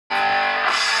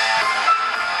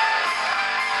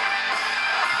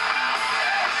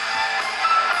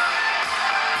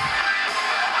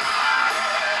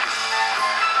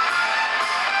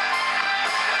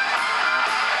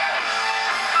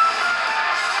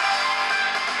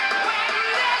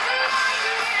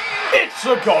It's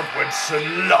a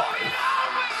Godwinson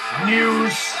Live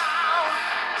News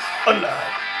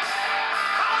Alert.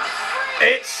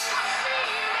 It's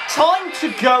time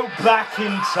to go back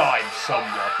in time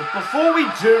somewhat, but before we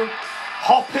do,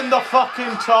 hop in the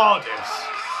fucking TARDIS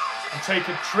and take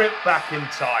a trip back in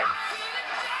time.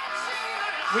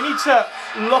 We need to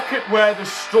look at where the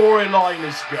storyline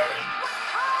is going,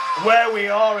 where we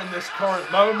are in this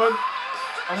current moment,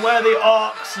 and where the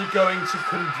arcs are going to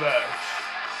converge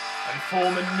and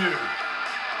form a new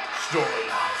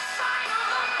storyline.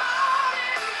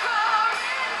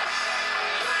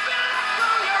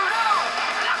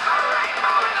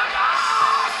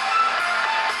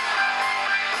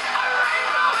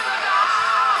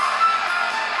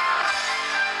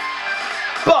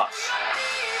 But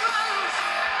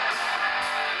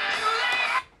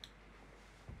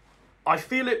I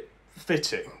feel it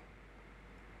fitting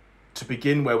to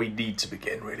begin where we need to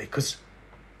begin, really, because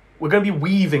we're going to be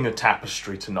weaving a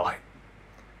tapestry tonight.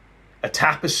 A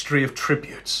tapestry of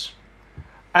tributes.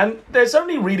 And there's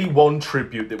only really one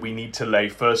tribute that we need to lay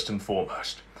first and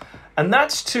foremost. And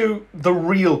that's to the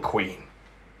real queen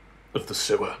of the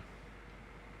sewer.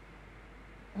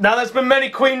 Now, there's been many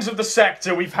queens of the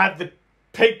sector. We've had the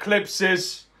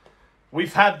Pigclipses.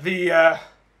 We've had the,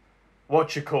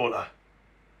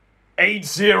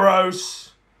 AIDS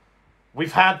Zeros.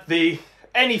 We've had the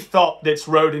any thought that's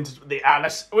rode into the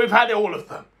Alice. We've had all of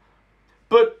them.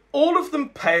 But all of them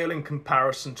pale in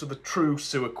comparison to the true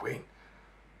sewer queen.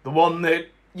 The one that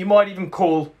you might even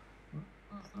call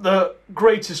the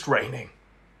greatest reigning,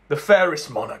 the fairest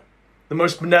monarch, the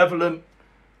most benevolent,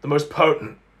 the most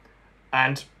potent,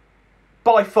 and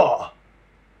by far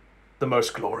the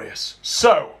most glorious.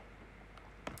 So,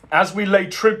 as we lay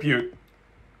tribute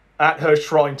at her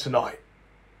shrine tonight,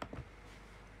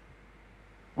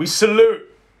 we salute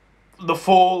the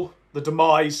fall, the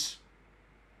demise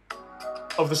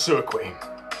of the sewer queen.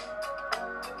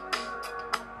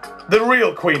 The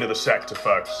real queen of the sector,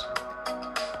 folks.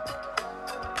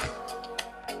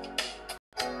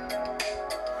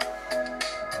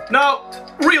 Now,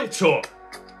 real talk.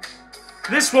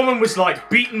 This woman was like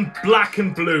beaten black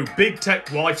and blue, big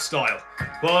tech wife style,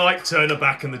 by Ike Turner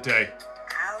back in the day.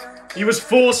 He was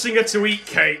forcing her to eat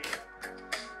cake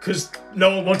because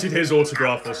no one wanted his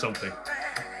autograph or something.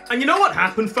 And you know what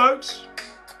happened, folks?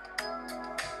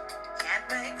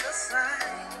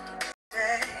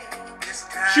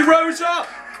 She rose up.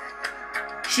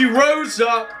 She rose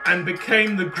up and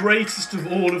became the greatest of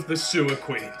all of the sewer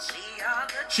queens.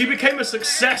 She became a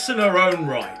success in her own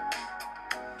right.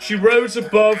 She rose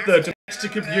above the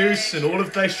domestic abuse and all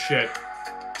of their shit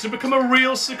to become a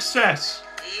real success,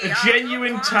 a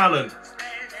genuine talent.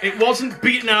 It wasn't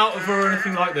beaten out of her or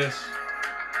anything like this.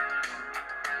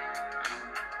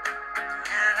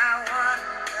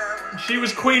 She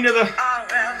was queen of the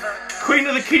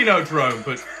Kinodrome,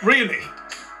 but really,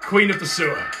 queen of the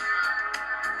sewer.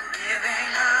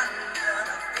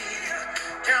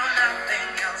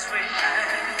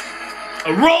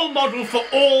 A role model for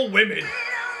all women.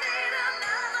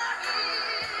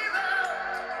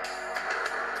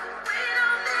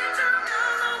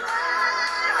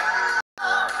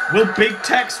 Will Big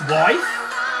Tech's wife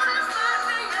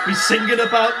be singing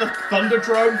about the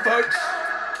Thunderdrome, folks?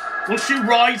 Will she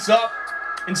rise up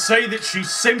and say that she's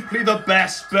simply the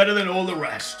best, better than all the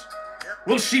rest?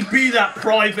 Will she be that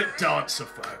private dancer,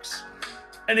 folks?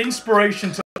 An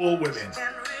inspiration to all women.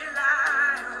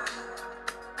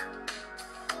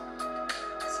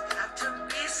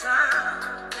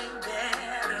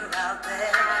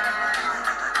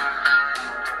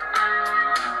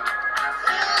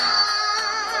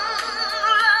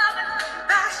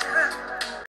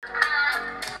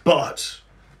 But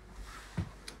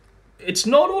it's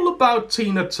not all about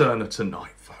Tina Turner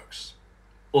tonight, folks.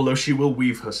 Although she will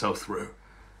weave herself through.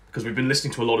 Because we've been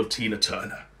listening to a lot of Tina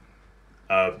Turner.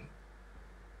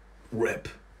 Rip,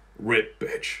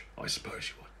 bitch, I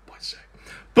suppose you might say.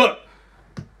 But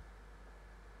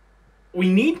we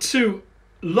need to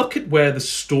look at where the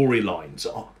storylines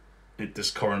are at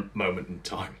this current moment in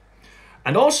time.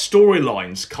 And our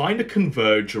storylines kind of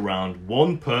converge around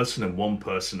one person and one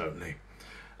person only.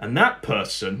 And that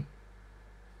person,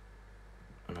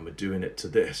 and I'm doing it to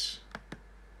this,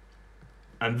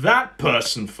 and that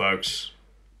person, folks,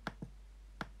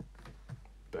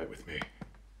 bear with me.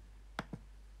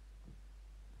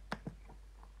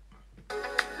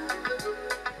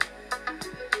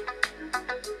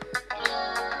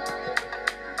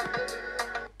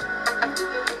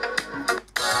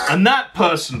 And that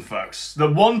person, folks, the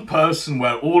one person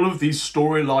where all of these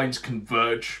storylines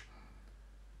converge,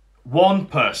 one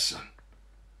person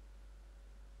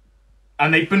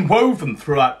And they've been woven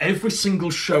throughout every single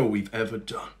show we've ever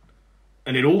done.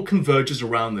 And it all converges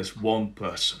around this one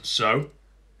person. So,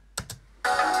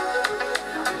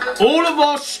 all of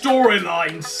our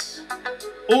storylines,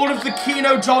 all of the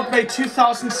Kino Dogme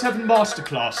 2007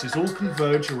 masterclasses all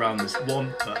converge around this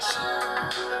one person.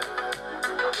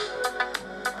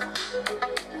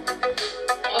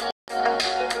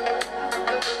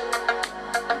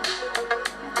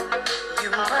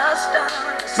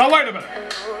 Now wait a minute.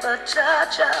 The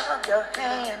touch of your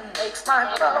hand makes my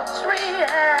pulse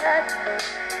react.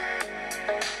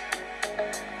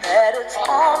 That it's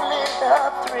only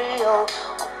the thrill of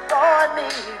boy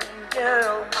meeting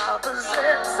girl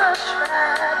opposites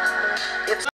attract.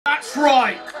 That's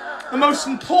right. The most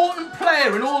important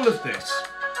player in all of this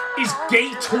is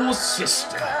Gator's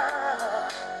sister.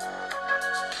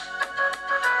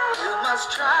 You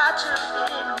must try to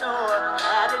ignore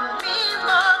that it means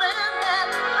more than that.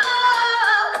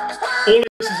 All of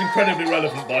this is incredibly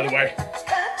relevant, by the way.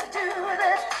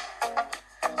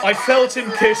 I felt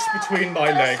him kiss between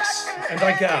my legs, and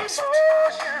I gasped.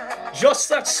 Just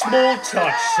that small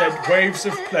touch sent waves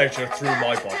of pleasure through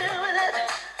my body.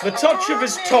 The touch of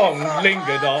his tongue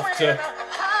lingered after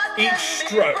each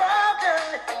stroke.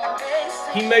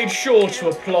 He made sure to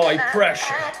apply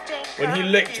pressure when he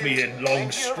licked me in long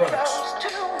strokes.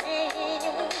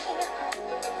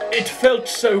 It felt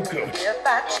so good.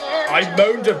 I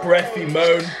moaned a breathy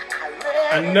moan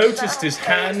and noticed his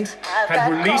hand had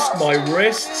released my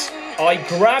wrists. I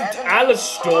grabbed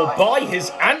Alastor by his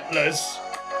antlers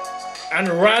and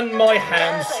ran my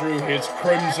hands through his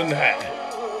crimson hair.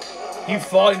 He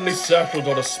finally settled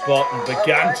on a spot and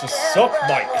began to suck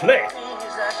my clit.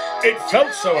 It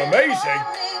felt so amazing.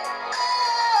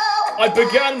 I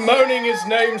began moaning his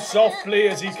name softly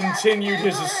as he continued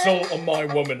his assault on my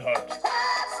womanhood.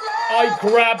 I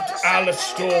grabbed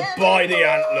Alastor by the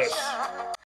antlers.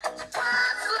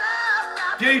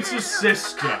 Gator's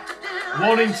sister,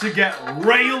 wanting to get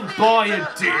railed by a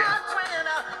deer.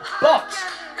 But,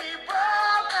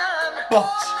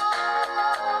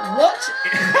 what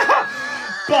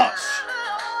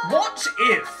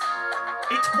if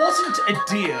it wasn't a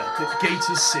deer that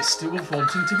Gator's sister was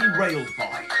wanting to be railed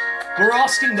by? We're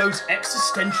asking those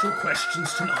existential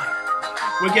questions tonight.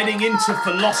 We're getting into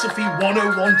Philosophy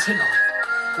 101 tonight.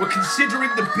 We're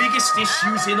considering the biggest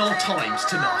issues in our times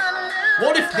tonight.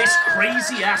 What if this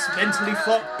crazy-ass mentally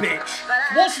fucked bitch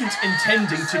wasn't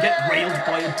intending to get railed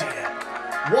by a deer?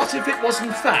 What if it was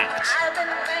in fact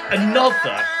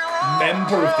another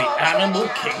member of the animal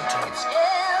kingdom?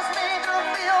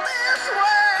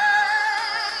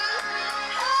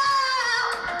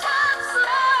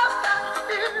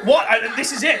 What?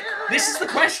 This is it. This is the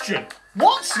question.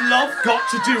 What's love got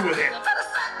to do with it?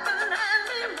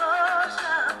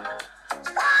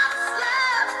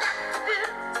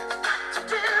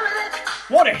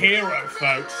 What a hero,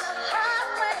 folks.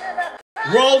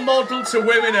 Role model to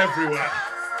women everywhere.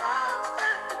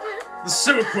 The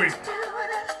sewer queen.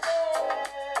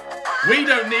 We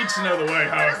don't need to know the way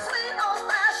home.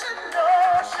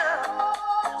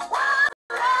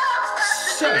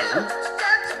 So,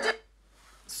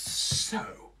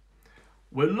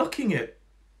 we're looking at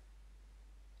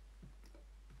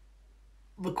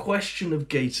the question of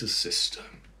Gator's sister.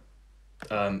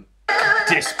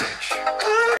 This bitch.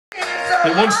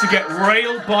 That wants to get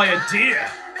railed by a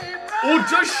deer. Or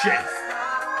does she?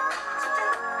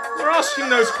 We're asking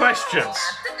those questions.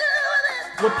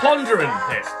 We're pondering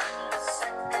it.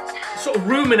 Sort of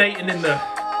ruminating in the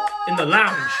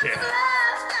lounge here.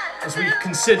 As we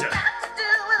consider.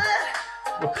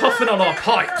 We're puffing on our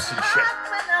pipes and shit.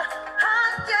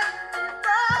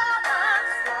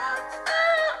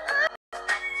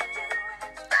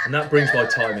 And that brings my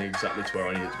timing exactly to where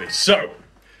I need it to be. So,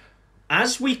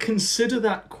 as we consider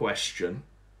that question,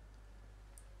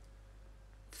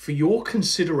 for your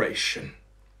consideration,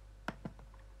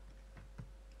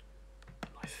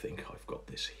 I think I've got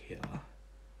this here.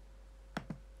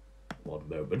 One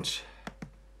moment.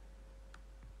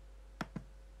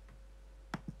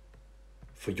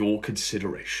 For your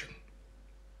consideration.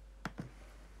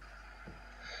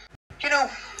 You know,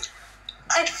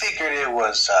 I figured it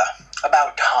was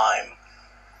about time,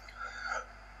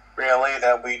 really,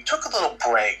 that we took a little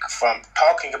break from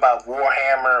talking about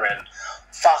Warhammer and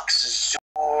Fox's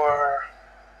Azure,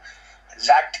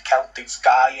 Zack the Celtic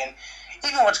Sky, and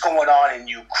even what's going on in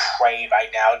Ukraine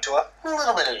right now to a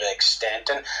little bit of an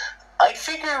extent. And I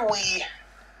figure we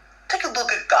take a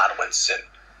look at Godwinson,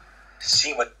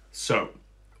 see what... So,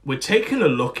 we're taking a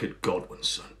look at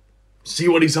Godwinson, see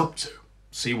what he's up to,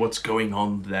 see what's going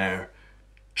on there.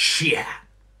 Shit.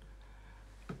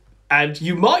 And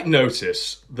you might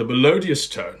notice the melodious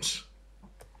tones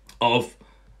of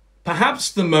perhaps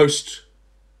the most...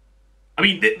 I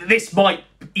mean, this might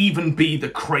even be the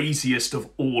craziest of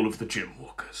all of the gym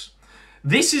walkers.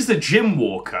 This is the gym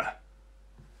walker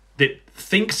that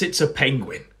thinks it's a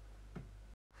penguin,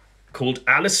 called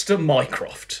Alistair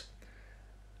Mycroft.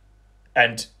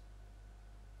 And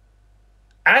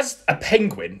as a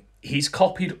penguin, he's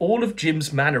copied all of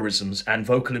Jim's mannerisms and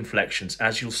vocal inflections,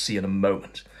 as you'll see in a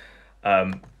moment.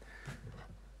 It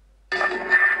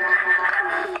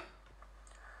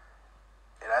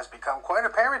has become quite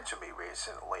apparent to me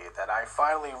recently that I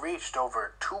finally reached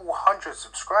over 200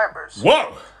 subscribers.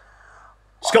 Whoa!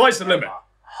 Sky's the limit. A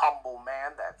humble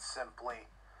man that simply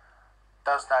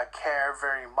does not care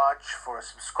very much for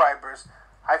subscribers.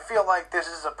 I feel like this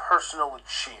is a personal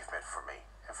achievement for me,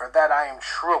 and for that I am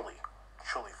truly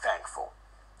thankful.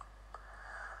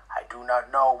 I do not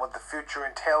know what the future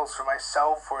entails for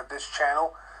myself or this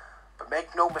channel, but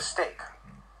make no mistake,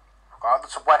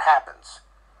 regardless of what happens,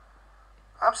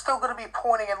 I'm still going to be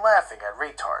pointing and laughing at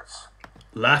retards.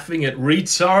 Laughing at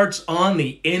retards on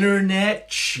the internet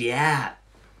chat.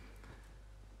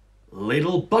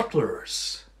 Little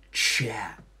butlers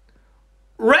chat.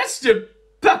 Rested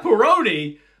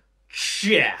pepperoni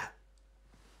chat.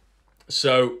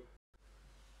 So,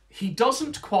 he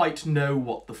doesn't quite know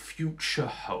what the future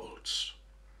holds.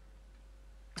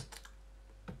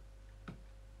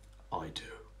 I do.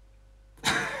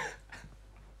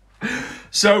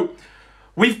 So,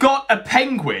 we've got a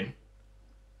penguin.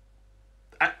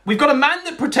 We've got a man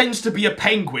that pretends to be a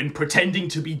penguin pretending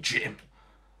to be Jim.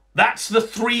 That's the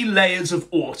 3 layers of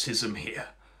autism here.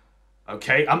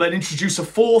 Okay, I'm going to introduce a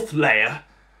 4th layer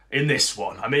in this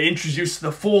one. I'm going to introduce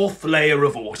the 4th layer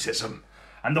of autism.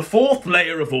 And the 4th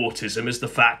layer of autism is the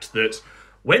fact that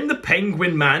when the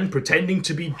penguin man pretending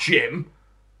to be Jim,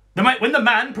 when the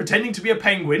man pretending to be a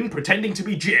penguin, pretending to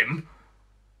be Jim,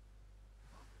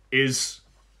 is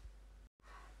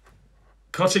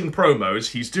cutting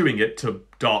promos, he's doing it to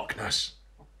darkness.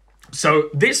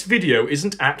 So this video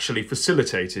isn't actually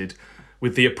facilitated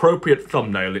with the appropriate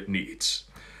thumbnail it needs.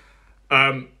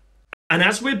 And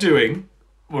as we're doing,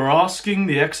 we're asking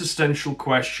the existential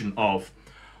question of,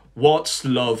 what's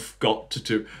love got to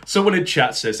do? Someone in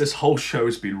chat says this whole show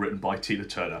has been written by Tina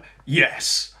Turner.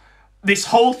 Yes, this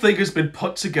whole thing has been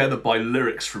put together by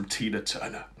lyrics from Tina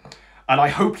Turner. And I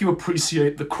hope you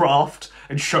appreciate the craft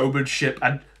and showmanship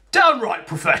and downright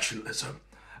professionalism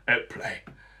at play.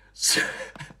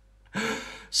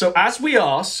 So as we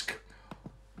ask,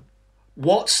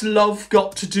 what's love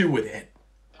got to do with it?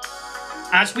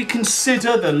 As we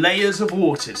consider the layers of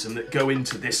autism that go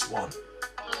into this one,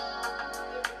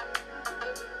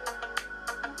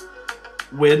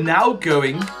 we're now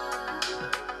going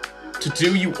to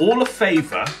do you all a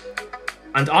favour,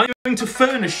 and I'm going to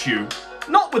furnish you,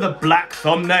 not with a black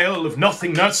thumbnail of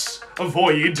nothingness, a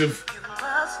void of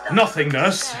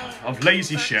nothingness, of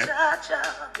lazy shit.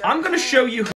 I'm going to show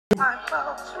you who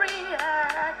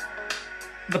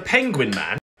the Penguin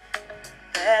Man,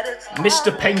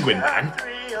 Mr. Penguin Man,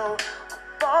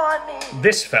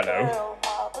 this fellow.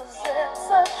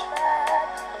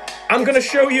 I'm going to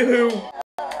show you who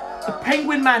the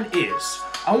Penguin Man is.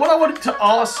 And what I wanted to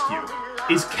ask you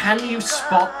is, can you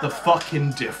spot the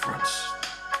fucking difference?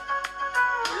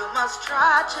 You must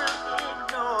try to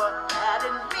ignore that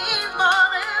it means more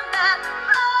than that.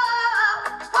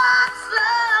 Oh, what's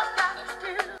love got to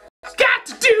do? Got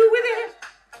to do with it.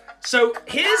 So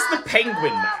here's the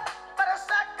Penguin Man, But a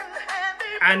second-hand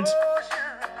and emotion.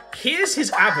 here's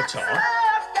his avatar,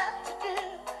 Love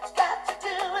got to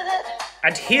do with it.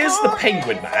 and here's the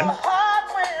Penguin Man,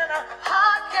 Heart when a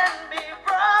heart can be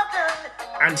broken.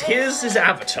 and here's his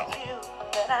avatar.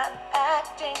 That I'm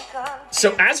acting confused.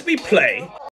 So as we play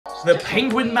the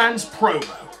Penguin Man's promo,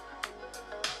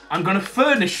 I'm going to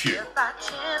furnish you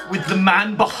with the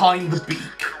man behind the beak.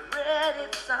 Read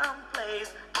it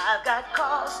someplace. I've got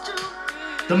cause to be.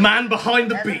 The man behind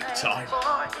the beak time.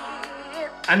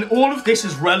 And all of this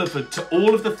is relevant to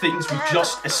all of the things we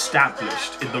just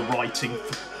established in the writing.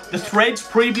 The threads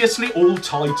previously all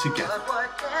tied together.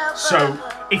 So,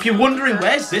 if you're wondering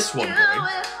where's this one going,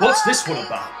 what's this one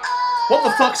about? What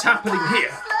the fuck's happening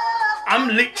here? I'm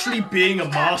literally being a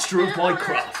master of my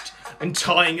craft and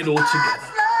tying it all together.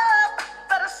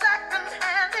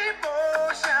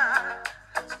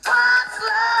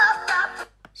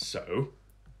 So,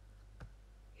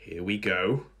 here we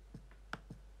go.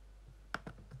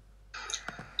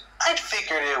 I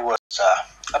figured it was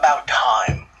about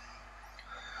time,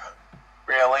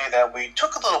 really, that we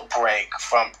took a little break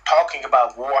from talking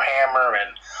about Warhammer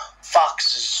and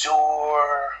Fox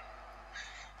Azure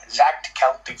and Zach the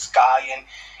Celtic guy, and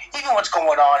even what's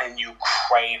going on in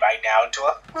Ukraine right now to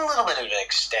a little bit of an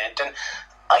extent. And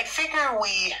I figure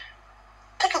we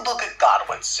take a look at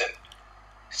Godwinson,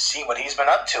 see what he's been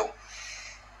up to.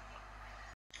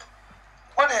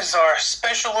 What has our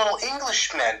special little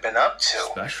Englishman been up to?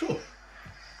 Special?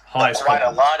 Hi, quite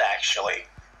a lot, actually.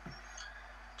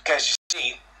 Because you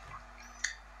see,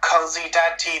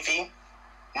 Cozy.tv,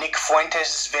 Nick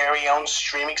Fuentes' very own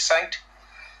streaming site,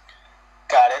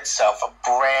 got itself a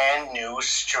brand new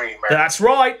streamer. That's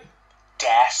right.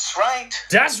 That's right.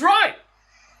 That's right.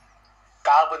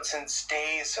 Godwinson's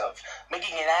days of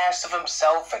making an ass of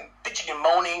himself and bitching and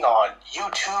moaning on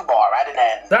YouTube are at an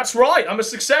end. That's right. I'm a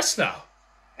success now.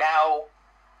 Now,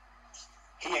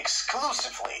 he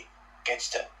exclusively gets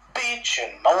to bitch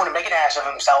and moan and make an ass of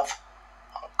himself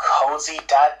on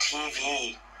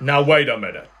Cozy.tv. Now, wait a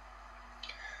minute.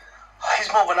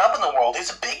 He's moving up in the world.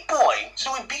 He's a big boy. He's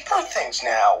doing big boy things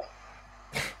now.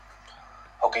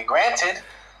 Okay, granted.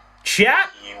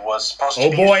 Chat? He was supposed to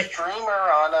be a streamer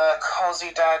on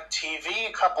Cozy.tv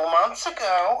a couple months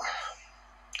ago.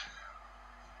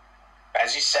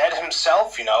 As he said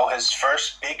himself, you know, his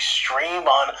first big stream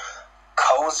on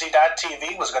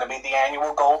Cozy.tv was going to be the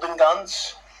annual Golden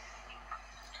Guns.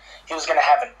 He was going to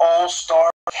have an all-star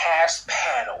cast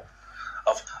panel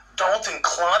of Dalton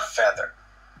Clodfeather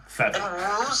and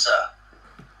Ruza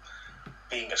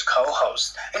being his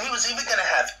co-host. And he was even going to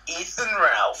have Ethan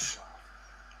Ralph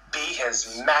be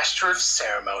his master of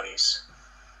ceremonies.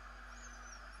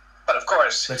 But of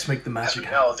course, let's make the magic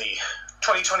happen. You know, the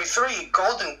 2023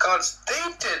 Golden Guns,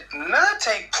 they did not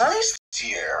take place this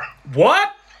year.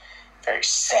 What? Very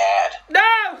sad. No!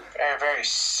 Very, very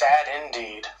sad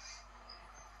indeed.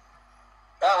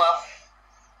 Oh well,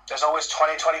 there's always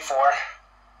 2024.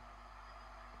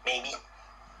 Maybe.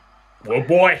 Oh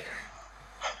boy.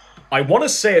 I want to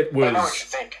say it was I know what you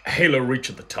think. Halo Reach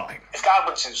at the time. If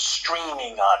Godwinson's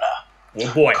streaming on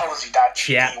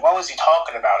Cozy.tv, what was he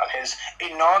talking about on his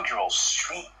inaugural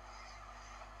stream?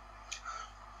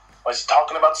 Was he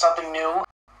talking about something new?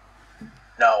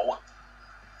 No.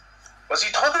 Was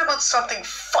he talking about something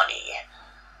funny?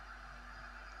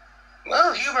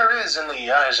 Well, humor is in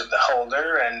the eyes of the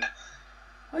beholder, and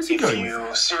if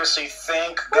you seriously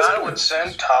think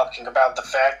Godwinson talking about the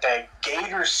fact that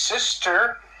Gator's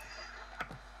sister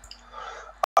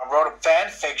wrote a fan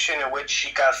fiction in which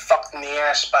she got fucked in the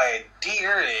ass by a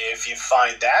deer, if you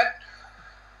find that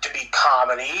to be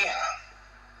comedy,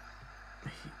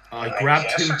 I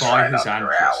grabbed him by his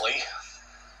ankles.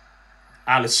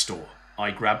 Alistair.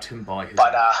 I grabbed him by his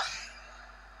ankles.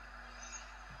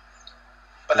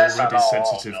 But that's not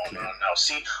all. No.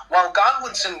 See, while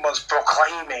Godwinson was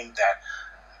proclaiming that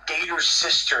Gator's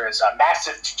sister is a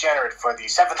massive degenerate for the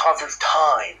 700th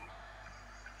time,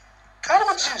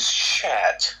 Godwinson's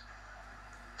chat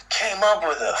came up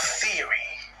with a theory.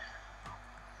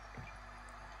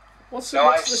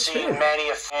 I've seen many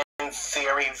a fan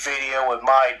theory video in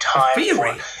my time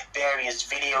for various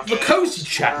video games. The Cozy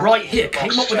chat right here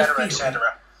came up with a theory.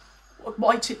 What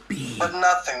might it be? But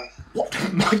nothing. What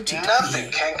might it be?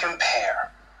 Nothing can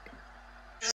compare.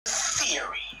 The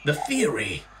theory. The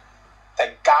theory.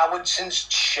 That Godwinson's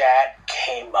chat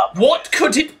came up with. What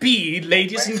could it be,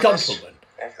 ladies and gentlemen?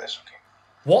 Ready for this? Okay.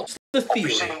 What's the theory? Hope you're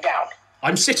sitting down.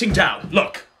 I'm sitting down.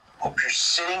 Look. Hope you're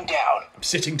sitting down. I'm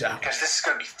sitting down. Because this is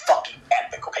going to be fucking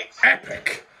epic, okay?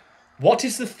 Epic. What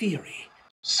is the theory?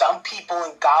 Some people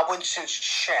in Godwinson's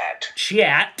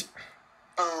chat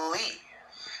believe.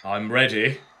 I'm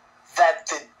ready. That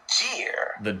the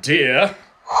deer,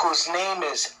 whose name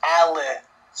is Alistair,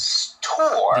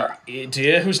 the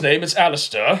deer whose name is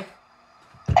Alistair,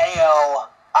 Alistor,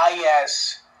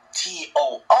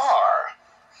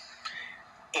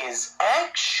 is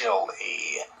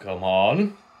actually, come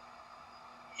on,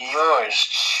 yours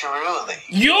truly.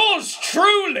 Yours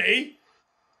truly?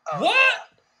 Oh. What?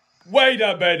 Wait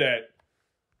a minute.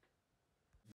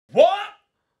 What?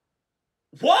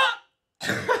 What?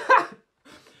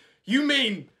 You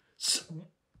mean...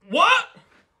 What?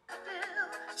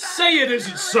 Say it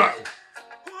isn't so.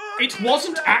 It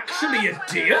wasn't actually a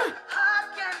deer.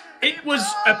 It was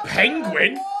a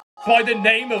penguin by the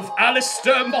name of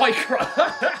Alistair Micro.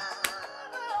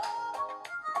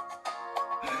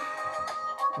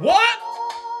 What?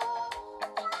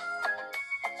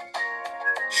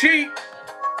 She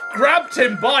grabbed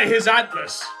him by his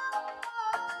antlers.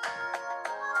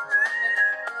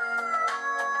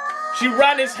 She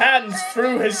ran his hands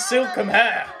through his silken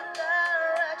hair.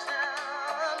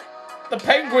 The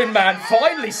penguin man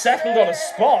finally settled on a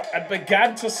spot and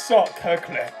began to suck her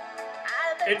clit.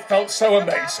 It felt so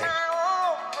amazing.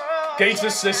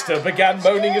 Gator's sister began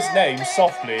moaning his name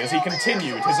softly as he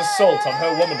continued his assault on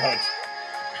her womanhood.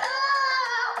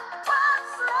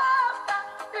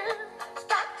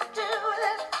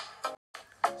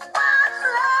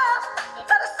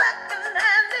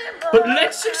 But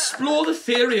let's explore the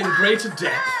theory in greater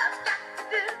depth.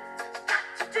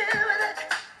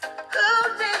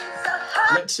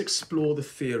 Let's explore the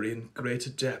theory in greater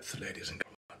depth, ladies and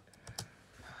gentlemen.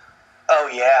 Oh,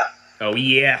 yeah. Oh,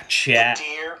 yeah, chat. The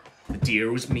deer. The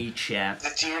deer was me, chat.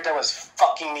 The deer that was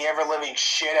fucking the ever-living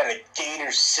shit out of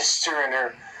Gator's sister and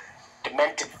her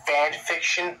demented fan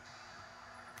fiction.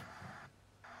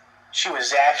 She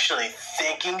was actually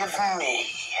thinking of me.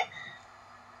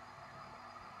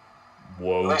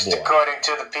 Whoa, At least boy. according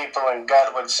to the people in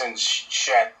Godwinson's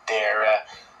chat there.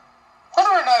 Whether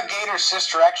or not Gator's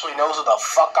sister actually knows who the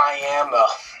fuck I am,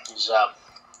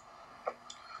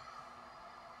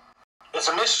 it's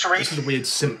a mystery. This is a weird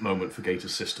simp moment for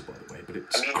Gator's sister, by the way, but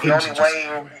it's I mean, the cringy only to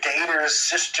way see. Gator's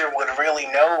sister would really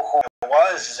know who it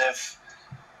was is if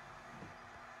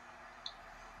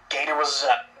Gator was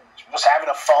having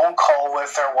a phone call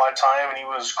with her one time and he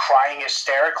was crying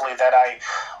hysterically that I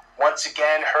once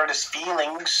again hurt his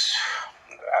feelings.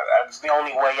 That's the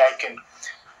only way I can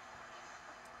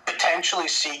potentially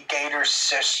see Gator's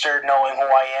sister knowing who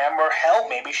I am, or hell,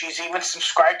 maybe she's even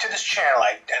subscribed to this channel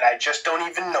and I just don't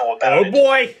even know about it. Oh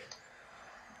boy!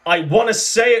 I want to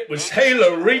say it was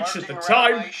Halo Reach at the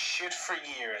time. My shit for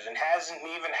years and hasn't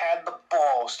even had the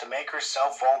balls to make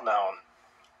herself well known.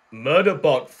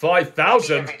 Murderbot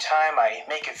 5000. Every time I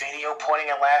make a video pointing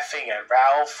and laughing at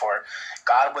Ralph or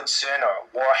Godwinson or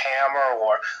Warhammer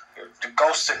or the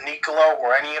Ghost of Niccolo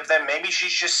or any of them, maybe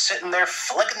she's just sitting there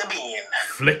flicking the bean.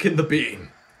 Flicking the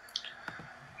bean.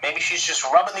 Maybe she's just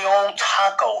rubbing the old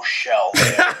taco shell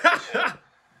there.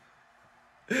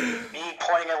 Me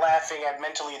pointing and laughing at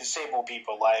mentally disabled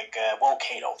people like Will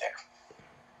Cato there.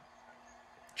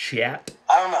 Chat.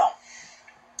 I don't know.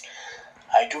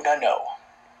 I do not know.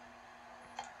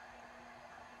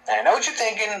 I know what you're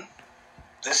thinking.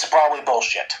 This is probably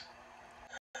bullshit.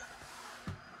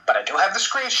 But I do have the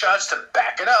screenshots to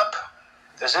back it up.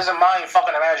 This isn't my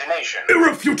fucking imagination.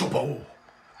 Irrefutable.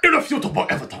 Irrefutable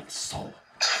evidence.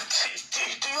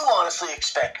 Do you honestly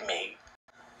expect me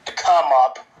to come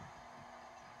up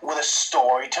with a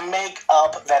story to make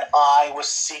up that I was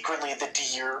secretly the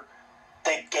deer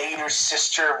that Gator's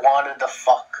sister wanted to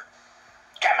fuck?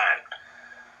 Come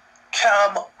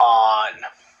on. Come on.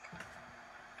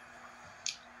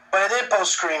 But I did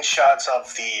post screenshots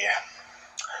of the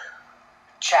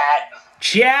chat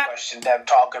question that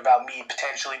talk about me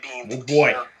potentially being the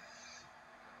deer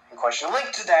in question.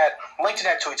 Link to that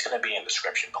tweet's gonna be in the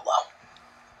description below.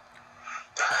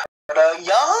 But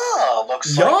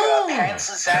looks like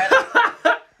Pantsless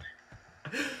Adam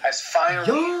has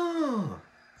finally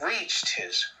reached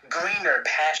his greener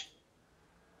pasture.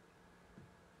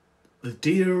 The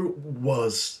deer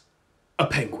was a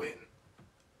penguin.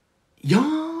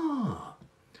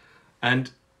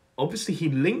 And obviously he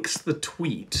links the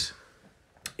tweet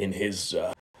in his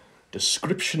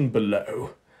description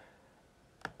below.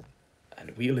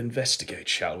 And we'll investigate,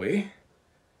 shall we?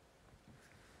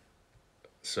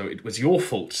 So it was your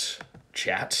fault,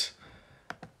 chat.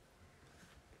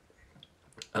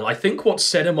 And I think what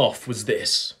set him off was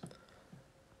this.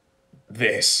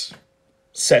 This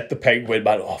set the penguin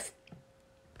man off.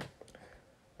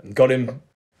 And got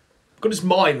his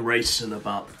mind racing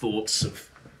about thoughts of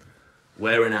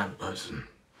wearing antlers and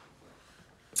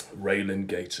railing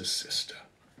Gator's sister.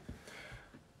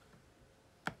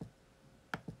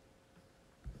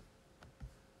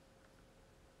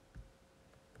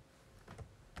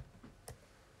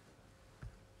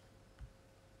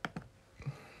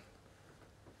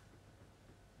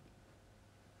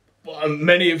 Well,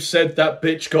 many have said that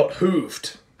bitch got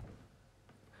hooved.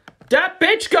 That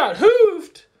bitch got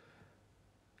hooved!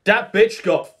 That bitch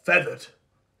got feathered.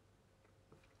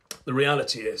 The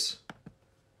reality is...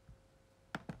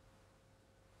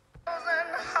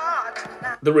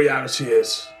 The reality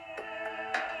is...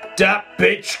 That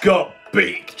bitch got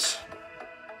beaked.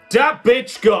 That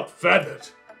bitch got feathered.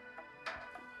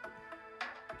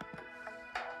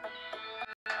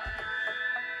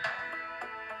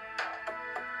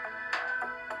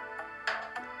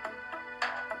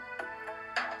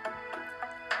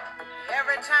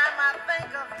 Every time I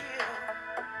think of you,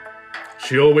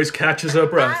 She always catches her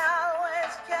breath. I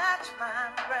always catch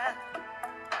my breath.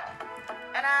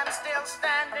 And I'm still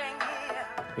standing here.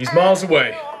 He's miles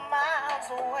away. Miles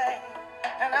away.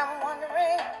 And I'm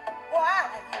wondering why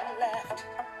you left.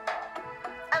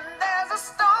 And there's a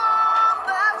storm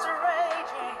that's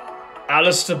raging.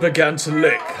 Alistair began to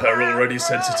lick her already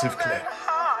sensitive clit.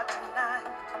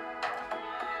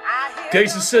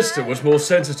 Gator's sister was more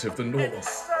sensitive than normal.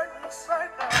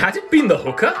 Had it been the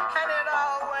hooker?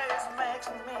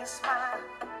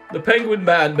 The Penguin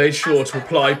Man made sure to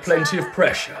apply plenty of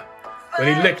pressure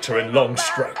when he licked her in long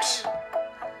strokes.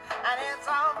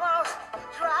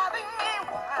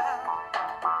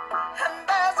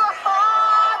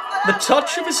 The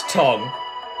touch of his tongue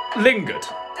lingered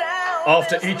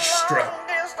after each stroke.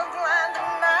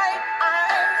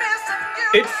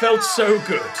 It felt so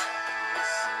good.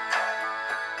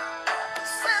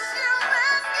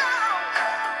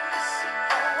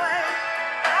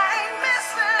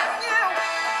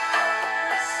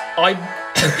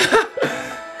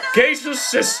 Gator's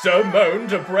sister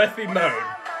moaned a breathy moan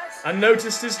and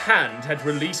noticed his hand had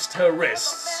released her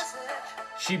wrists.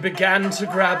 She began to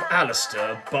grab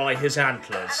Alistair by his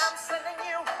antlers,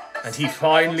 and he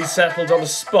finally settled on a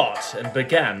spot and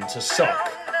began to suck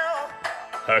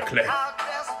her clit.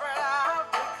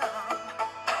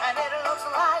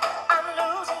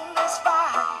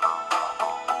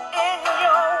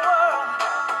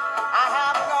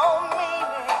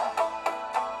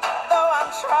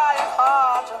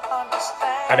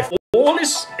 And if all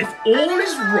is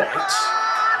right,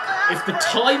 if the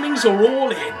timings are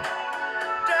all in,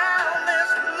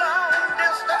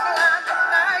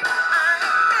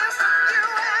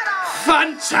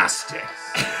 fantastic!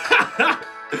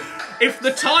 If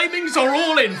the timings are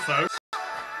all in, folks.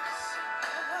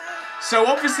 So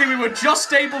obviously we were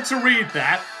just able to read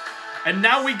that, and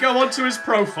now we go on to his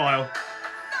profile.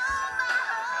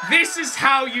 This is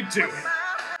how you do it.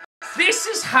 This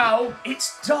is how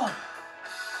it's done.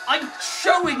 I'm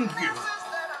showing you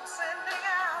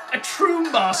a true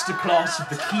masterclass of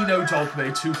the Kino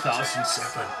Dogme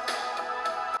 2007.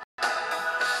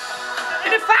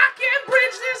 And if I can't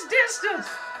bridge this distance,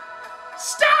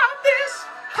 stop this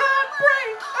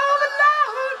heartbreak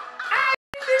overload, I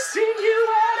ain't missing you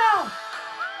at all.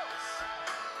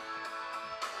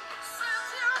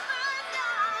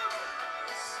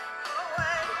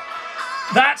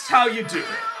 That's how you do it.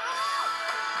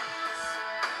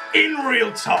 In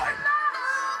real time.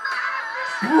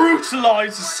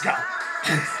 Brutalize the scalp.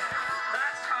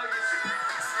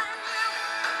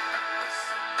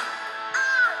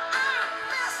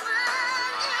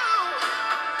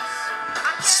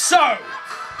 So,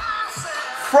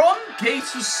 from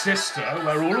Gator's sister,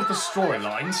 where all of the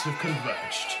storylines have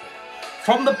converged,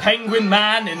 from the Penguin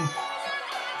Man and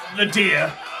the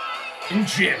deer in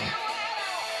Jim,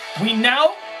 we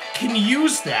now can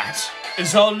use that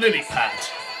as our lily pad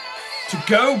to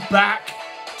go back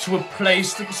to a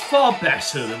place that was far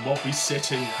better than what we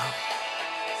sit in now.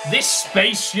 This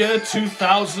space year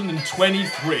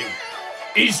 2023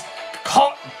 is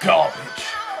hot garbage,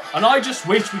 and I just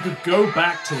wish we could go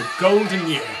back to a golden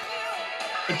year,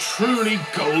 a truly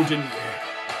golden year.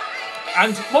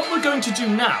 And what we're going to do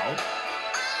now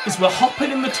is we're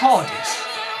hopping in the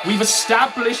TARDIS. We've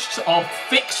established our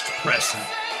fixed present.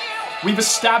 We've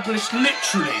established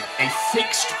literally a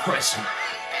fixed present.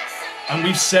 And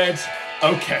we've said,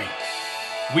 okay,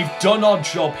 we've done our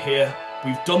job here.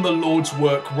 We've done the Lord's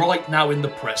work right now in the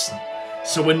present.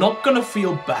 So we're not going to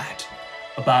feel bad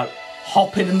about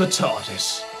hopping in the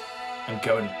TARDIS and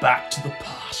going back to the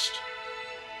past.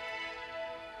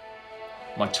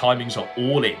 My timings are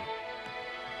all in,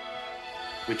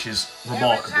 which is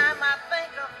remarkable.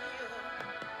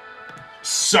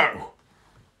 So,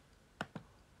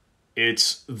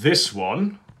 it's this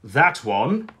one, that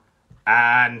one,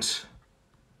 and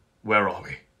where are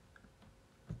we?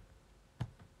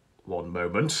 One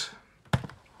moment.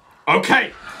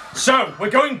 Okay, so we're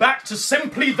going back to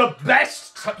simply the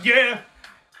best year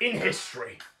in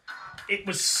history. It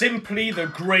was simply the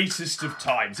greatest of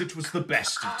times. It was the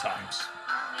best of times.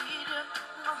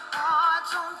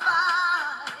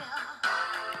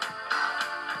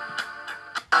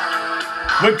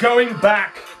 We're going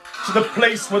back to the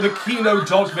place where the Kino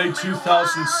Dogme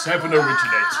 2007 originated.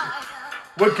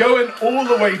 We're going all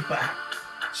the way back.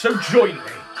 So join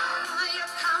me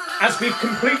as we've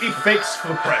completely fixed for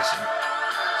the present.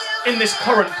 In this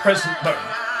current present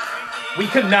moment, we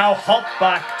can now hop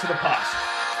back to the past.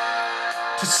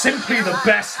 To simply the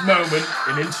best moment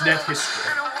in internet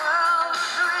history.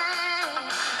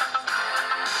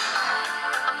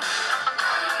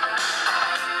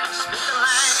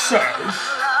 So,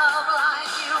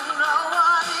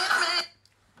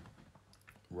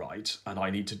 right, and I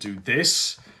need to do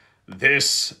this,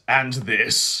 this, and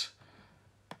this.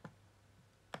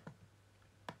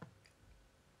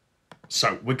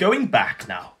 So, we're going back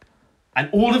now. And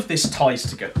all of this ties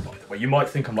together, by the way. You might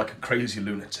think I'm like a crazy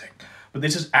lunatic. but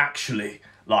this is actually,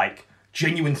 like,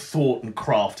 genuine thought and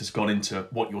craft has gone into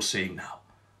what you're seeing now.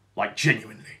 Like,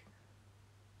 genuinely.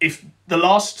 If the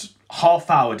last half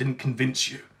hour didn't convince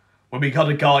you, when we got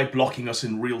a guy blocking us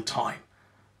in real time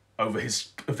over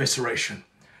his evisceration,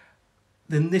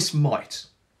 then this might.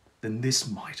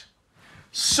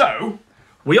 So,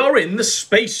 we are in the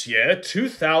space year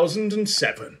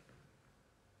 2007.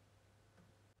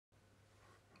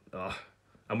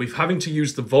 And we're having to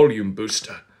use the volume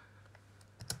booster.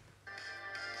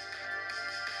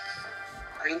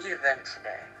 I'm the event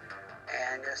today,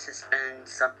 and this has been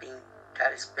something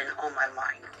that has been on my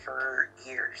mind for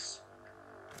years.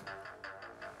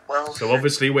 Well, So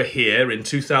obviously we're here in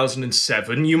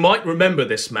 2007. You might remember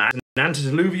this man, an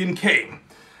antediluvian king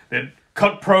that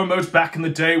cut promos back in the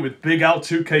day with Big Al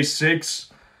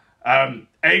 2K6,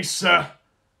 Acer,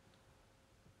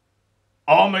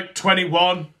 Armic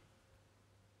 21,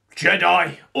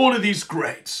 Jedi, all of these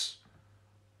greats.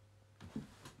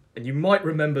 And you might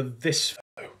remember this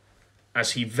fellow,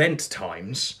 as he vent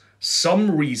times,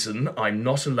 some reason I'm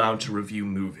not allowed to review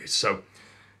movies. So,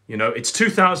 you know, it's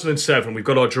 2007, we've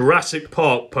got our Jurassic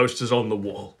Park posters on the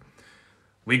wall.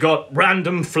 We got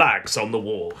random flags on the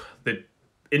wall that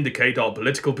indicate our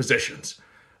political positions.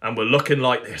 And we're looking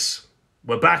like this.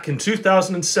 We're back in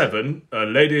 2007,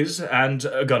 ladies and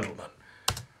gentlemen.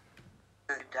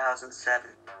 2007.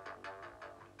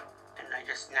 And I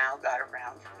just now got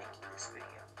around to making this video.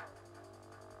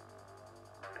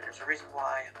 And there's a reason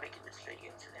why I'm making this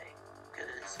video today.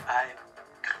 Because I've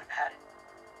kind of had it.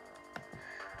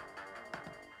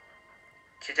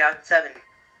 2007.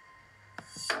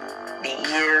 The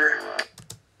year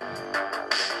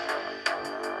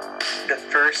the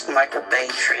first Michael Bay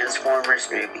Transformers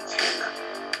movie came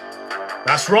out.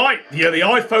 That's right, the year the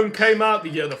iPhone came out, the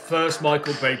year the first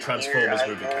Michael Bay Transformers Year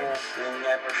movie came out. You'll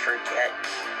never forget.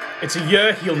 It's a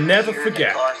year he'll never Year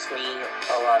forget. That caused me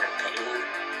a lot of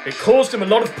pain It caused him a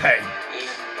lot of pain,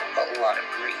 and a lot of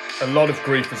grief. a lot of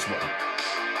grief as well.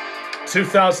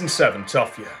 2007,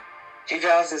 tough year.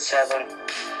 2007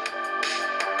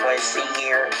 was the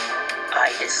year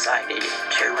I decided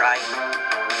to write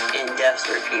in-depth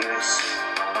reviews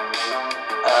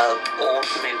of old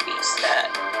movies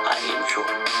that I enjoy.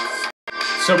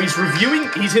 So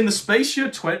he's in the space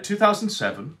year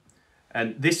 2007,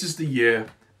 and this is the year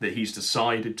that he's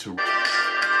decided to... You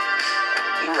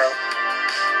know,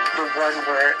 the one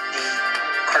where the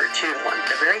cartoon one,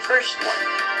 the very first one,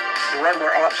 the one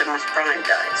where Optimus Prime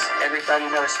dies. Everybody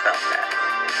knows about that.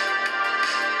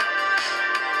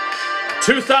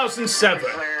 2007.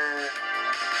 Where the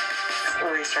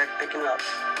story started picking up.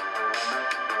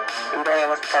 And I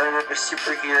was part of a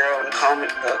superhero and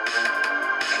comic book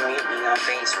community on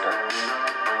Facebook.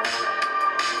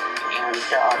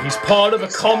 And He's part of a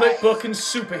this comic guy, book and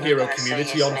superhero I'm gonna say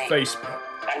community his on name. Facebook.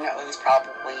 I know he's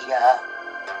probably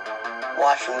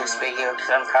watching this video because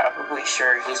I'm probably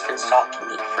sure he's been stalking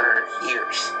me for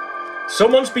years.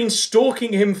 Someone's been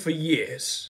stalking him for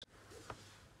years.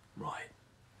 Right.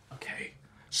 Okay.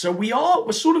 So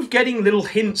we're sort of getting little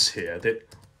hints here that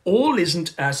all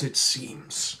isn't as it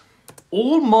seems.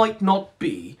 All might not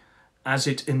be as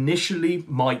it initially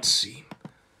might seem.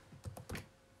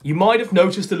 You might have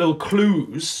noticed the little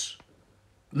clues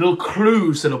that are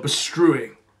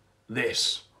bestrewing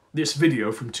this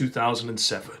video from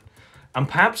 2007. And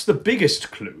perhaps the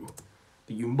biggest clue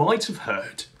that you might have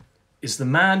heard is the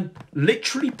man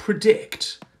literally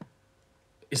predict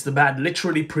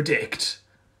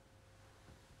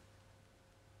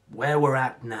where we're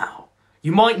at now.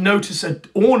 You might notice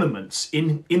ornaments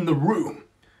in the room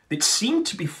that seem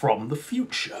to be from the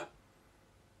future.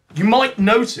 You might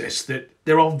notice that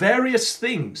there are various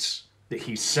things that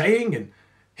he's saying and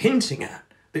hinting at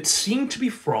that seem to be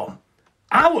from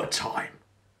our time.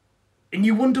 And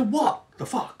you wonder, what the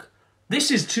fuck? This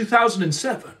is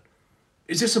 2007.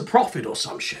 Is this a prophet or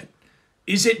some shit?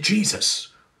 Is it Jesus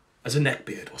as a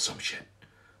neckbeard or some shit?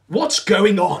 What's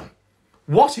going on?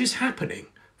 What is happening,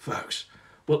 folks?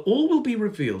 Well, all will be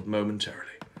revealed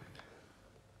momentarily.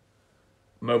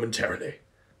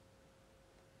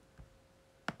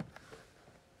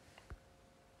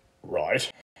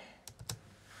 Right.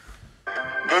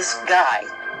 This guy,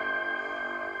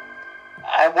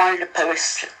 I wanted to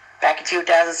post back in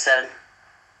 2007.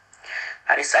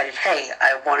 I decided, hey,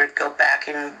 I want to go back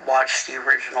and watch the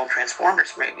original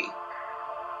Transformers movie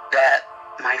that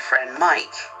my friend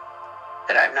Mike,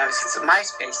 that I've known since the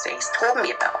MySpace days, told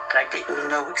me about, that I didn't even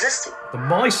know existed. The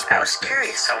MySpace I was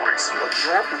curious. I wanted to see what the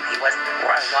old movie was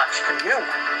before I watched the new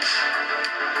one.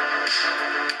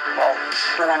 Well,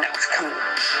 the one that was coming,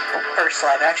 the first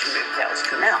live-action movie that was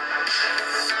coming out.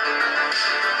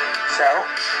 So,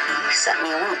 he sent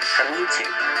me a link from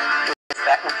YouTube. It was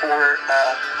back before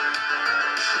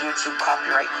YouTube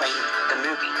copyright claimed the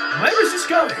movie. Where is this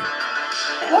going?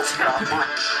 And What's put it happening? online.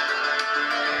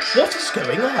 What is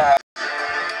going on?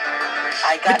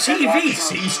 I The got to TV watching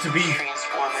seems to be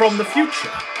Transformers, from the future.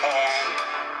 and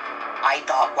I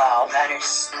thought, wow, that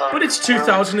is But it's really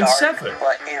 2007. dark,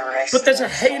 but interesting But there's a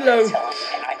Halo. storytelling,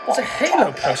 and I There's a wanted to Halo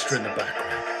talk about poster this in the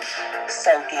background.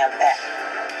 so damn bad.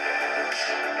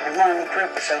 The one in the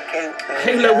group was okay with me,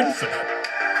 Halo Infinite.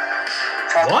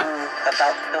 talking What?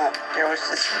 about film. There was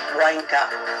this one guy.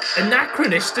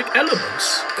 Anachronistic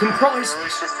elements comprise There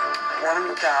was this. just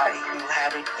one guy who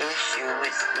had an issue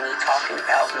with me talking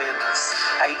about movies.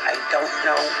 I don't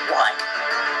know why.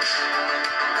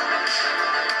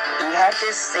 He had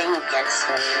this thing against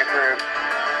me in the group.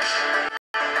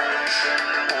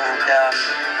 And,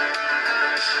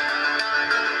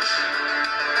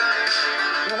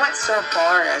 he went so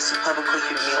far as to publicly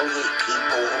humiliate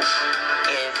people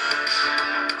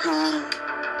who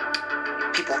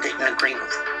people didn't agree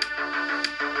with.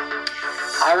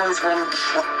 I was one of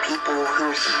the people who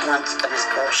was the blunt of his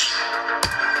bullshit.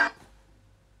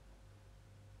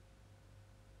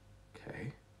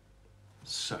 Okay.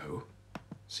 So,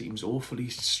 seems awfully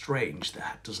strange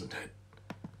that, doesn't it?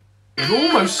 It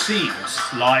almost seems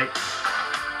like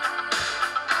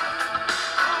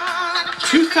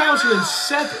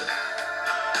 2007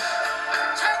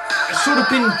 has sort of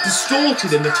been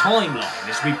distorted in the timeline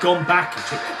as we've gone back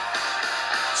into it.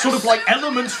 Sort of like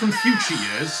elements from future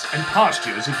years and past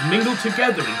years have mingled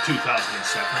together in 2007.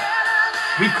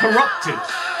 We've corrupted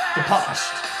the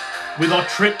past with our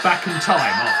trip back in time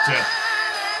after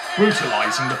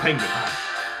brutalising the Penguin Man.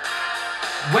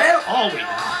 Where are we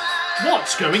now?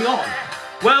 What's going on?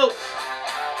 Well,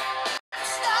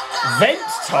 vent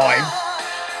time.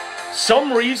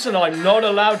 Some reason I'm not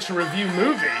allowed to review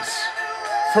movies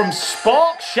from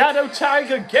Spark Shadow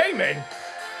Tiger Gaming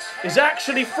is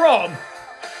actually from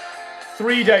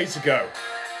 3 days ago.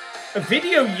 A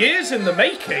video years in the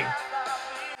making.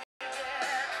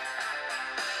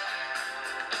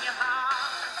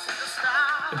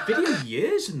 A video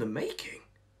years in the making?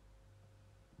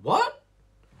 What?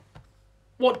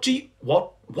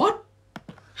 What?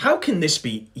 How can this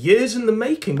be years in the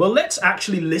making? Well, let's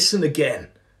actually listen again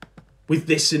with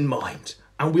this in mind,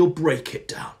 and we'll break it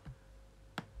down.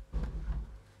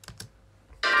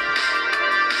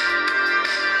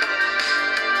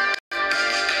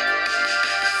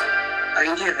 I'm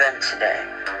in the event today,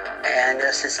 and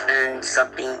this has been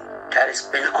something that has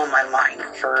been on my mind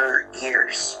for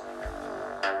years.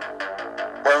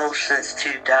 Well, since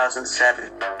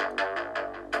 2007.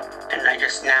 And I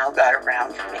just now got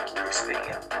around to making this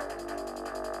video.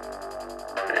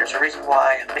 And there's a reason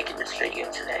why I'm making this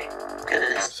video today.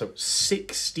 Because So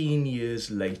 16 years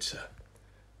later,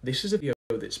 this is a video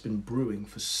that's been brewing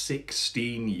for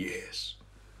 16 years.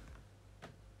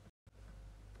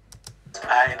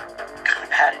 I kind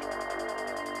of had it.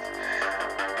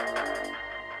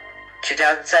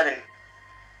 2007.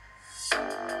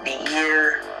 The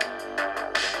year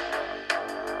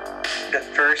the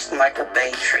first Michael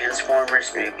Bay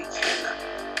Transformers movie came out.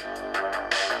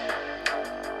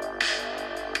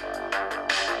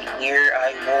 The year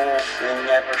I will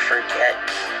never forget.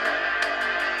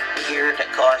 The year that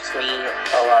caused me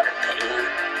a lot of pain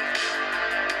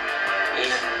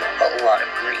and a lot of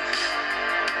grief.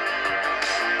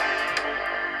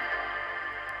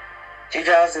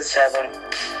 2007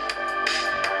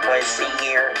 was the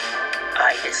year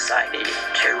I decided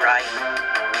to write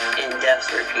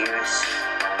in-depth reviews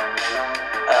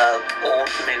of old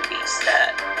movies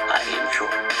that I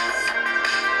enjoy.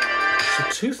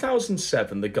 So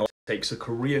 2007, the guy takes a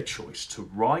career choice to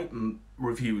write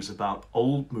reviews about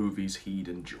old movies he'd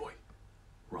enjoy.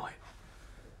 Right.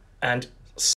 And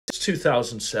since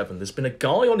 2007, there's been a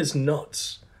guy on his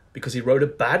nuts because he wrote a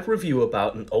bad review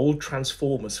about an old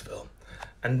Transformers film.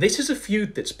 And this is a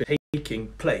feud that's been taking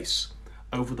place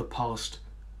over the past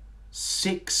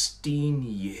 16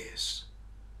 years.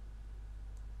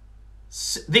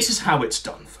 This is how it's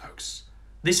done, folks.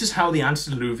 This is how the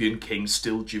antediluvian kings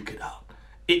still duke it out.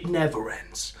 It never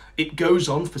ends. It goes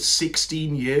on for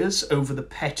 16 years over the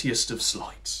pettiest of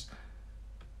slights.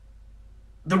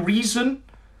 The reason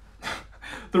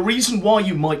why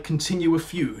you might continue a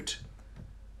feud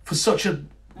for such a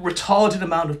retarded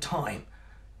amount of time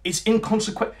is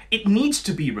inconsequential. It needs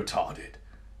to be retarded.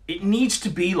 It needs to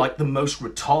be like the most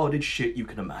retarded shit you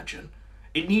can imagine.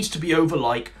 It needs to be over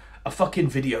like a fucking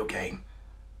video game,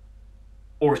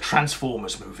 or a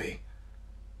Transformers movie,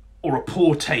 or a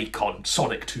poor take on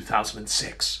Sonic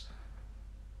 2006.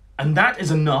 And that is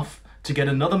enough to get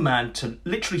another man to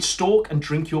literally stalk and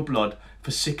drink your blood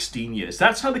for 16 years.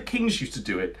 That's how the Kings used to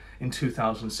do it in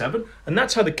 2007, and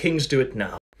that's how the Kings do it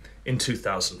now in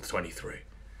 2023.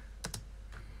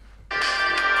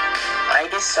 I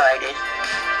decided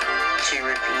to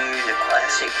review the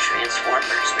classic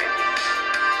Transformers movie.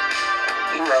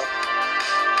 You know,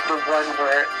 the one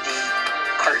where the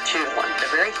cartoon one, the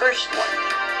very first one,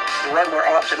 the one where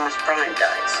Optimus Prime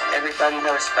dies. Everybody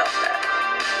knows about that.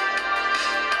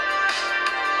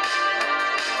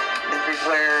 This is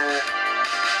where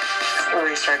the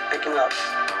story started picking up.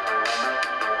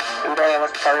 And I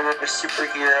was part of a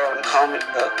superhero and comic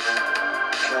book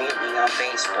community on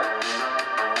Facebook.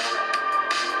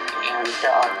 And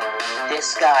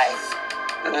this guy,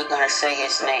 I'm not gonna say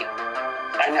his name.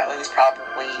 I know he's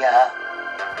probably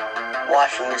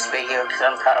watching this video because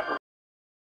I'm probably.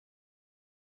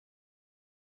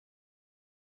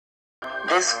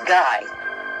 This guy,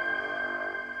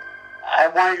 I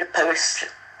wanted to post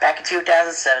back in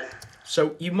 2007.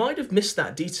 So you might have missed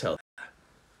that detail.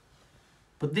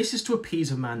 But this is to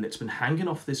appease a man that's been hanging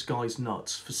off this guy's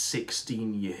nuts for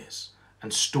 16 years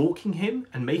and stalking him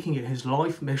and making it his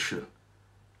life mission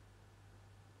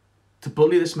to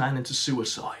bully this man into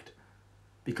suicide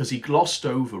because he glossed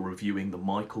over reviewing the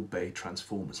Michael Bay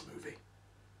Transformers movie.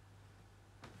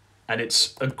 And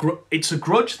it's a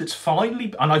grudge that's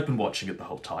finally, and I've been watching it the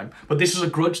whole time, but this is a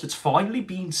grudge that's finally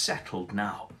been settled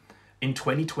now in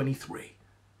 2023.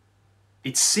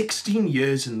 It's 16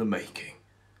 years in the making.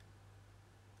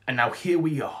 And now here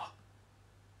we are.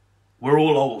 We're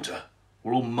all older.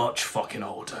 We're all much fucking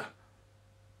older.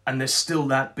 And there's still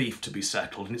that beef to be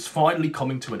settled, and it's finally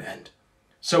coming to an end.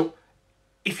 So,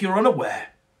 if you're unaware,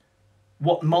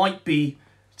 what might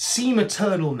seem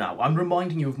eternal now, I'm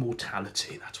reminding you of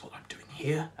mortality. That's what I'm doing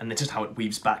here, and this is how it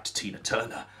weaves back to Tina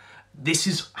Turner. This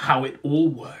is how it all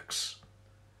works.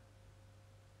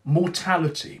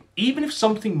 Mortality. Even if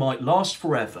something might last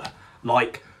forever,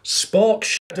 like Spark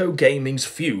Shadow Gaming's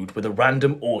feud with a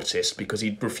random autist because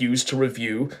he'd refused to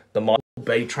review the Michael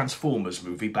Bay Transformers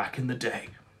movie back in the day.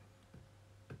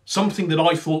 Something that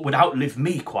I thought would outlive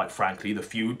me, quite frankly, the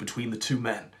feud between the two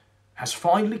men, has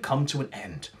finally come to an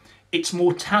end. It's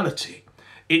mortality.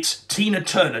 It's Tina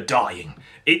Turner dying.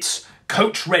 It's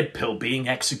Coach Red Pill being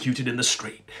executed in the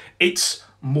street. It's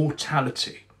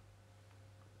mortality.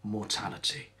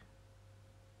 Mortality.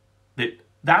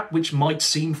 That which might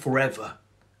seem forever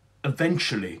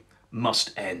eventually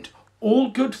must end. All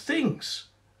good things,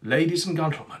 ladies and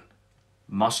gentlemen,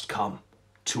 must come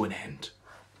to an end.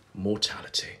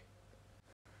 Mortality.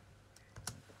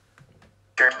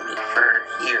 Me for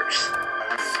years.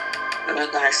 I'm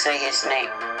not gonna say his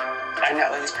name. I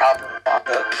know he's probably on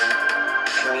the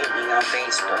community on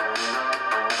Facebook.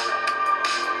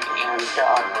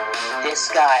 And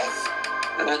this guy,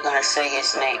 I'm not gonna say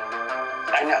his name.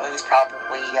 I know he's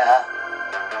probably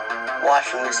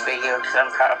watching this video because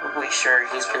I'm probably sure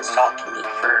he's been stalking me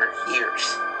for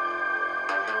years.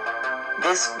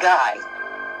 This guy,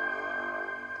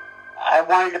 I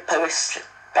wanted to post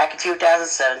back in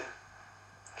 2007.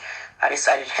 I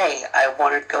decided, hey, I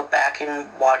wanted to go back and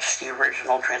watch the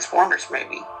original Transformers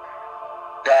movie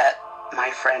that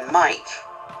my friend Mike,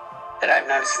 that I've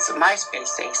known since the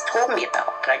MySpace days, told me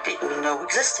about that I didn't even know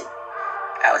existed.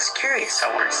 I was curious. I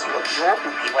wanted to see what the old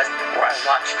movie was before I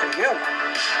watched the new one.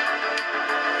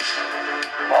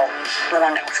 Well, the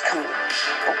one that was coming,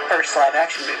 the first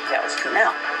live-action movie that was coming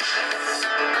out.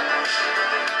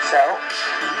 So,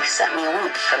 he sent me a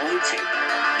link from YouTube.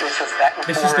 This was back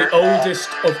before... This is the oldest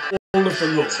of all of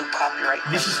the lore.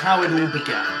 This is how it all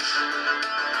began.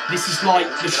 This is like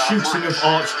the shooting of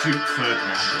Archduke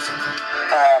Ferdinand or something.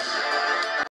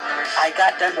 I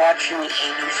got done watching the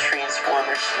 80s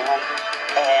Transformers film,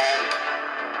 and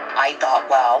I thought,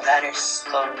 wow, that is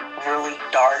some really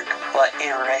dark but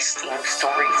interesting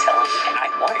storytelling, and I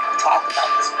wanted to talk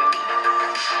about this movie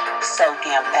so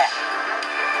damn bad.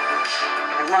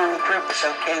 Everyone in the group was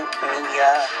okay with me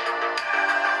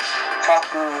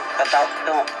talking about the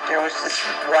film. There was this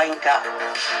one guy.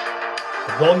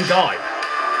 One guy?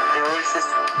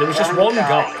 There was just one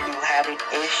guy who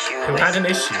had an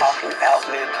issue talking about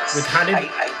movies.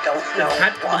 I don't know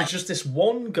why. There was just this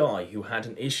one guy who had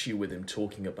an issue with him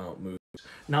talking about movies.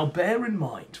 Now bear in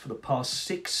mind, for the past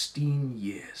 16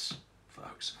 years,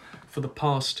 folks, for the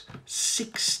past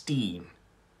 16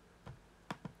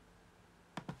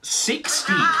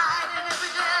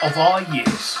 of our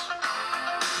years,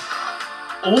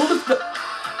 all of the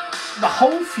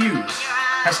whole feud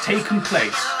has taken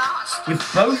place with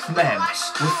both men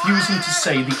refusing to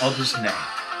say the other's name.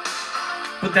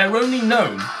 But they're only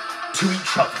known to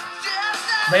each other.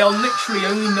 They are literally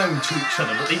only known to each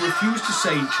other, but they refuse to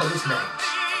say each other's names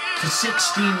for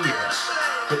 16 years,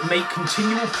 but make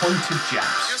continual pointed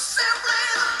jabs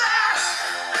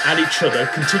at each other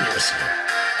continuously.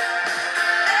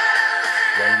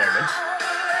 One moment.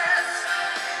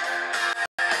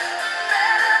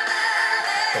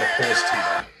 Got a pause tea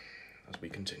there as we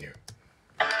continue.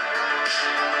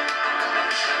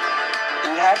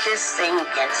 He had this thing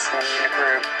against me in the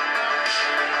group.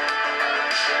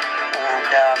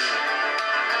 And,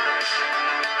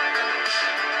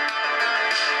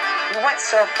 he went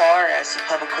so far as to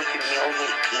publicly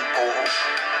humiliate people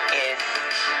if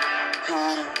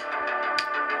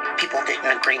people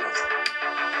didn't agree with him.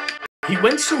 He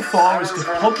went so far as to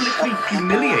publicly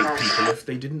humiliate people if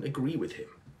they didn't agree with him.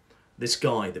 This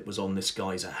guy that was on this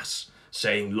guy's ass,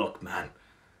 saying, look, man,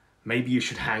 maybe you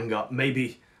should hang up,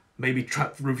 maybe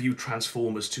review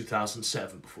Transformers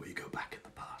 2007 before you go back in the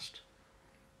past.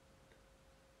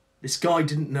 This guy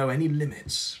didn't know any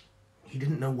limits. He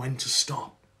didn't know when to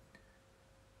stop.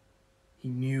 He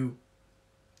knew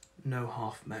no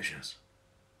half measures.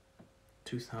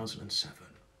 2007.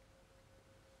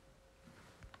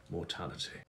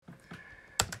 Mortality.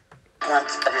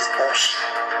 Months of his bullshit.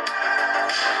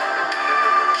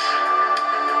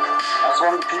 I was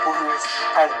one of the people who was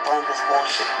probably blowing this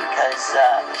bullshit because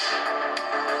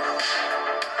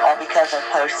I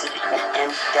posted an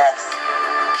in-depth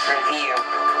review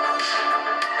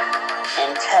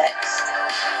in text.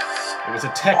 It was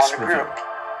a text on the review. group.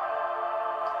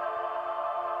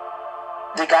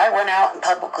 The guy went out and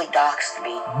publicly doxed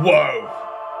me. Whoa!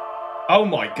 Oh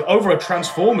my god, over a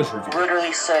Transformers review.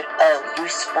 Literally said, oh, you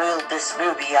spoiled this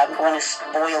movie. I'm going to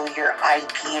spoil your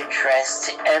IP address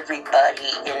to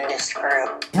everybody in this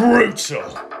group.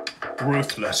 Brutal.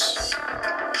 Ruthless.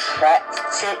 That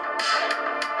shit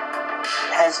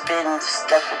has been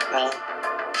stuck with me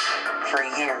for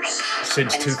years.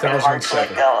 Since and it's been hard to let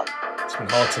 2007. go. It's been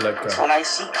hard to let So go. when I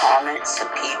see comments of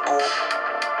people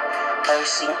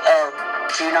posting, oh,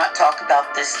 do not talk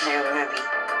about this new movie.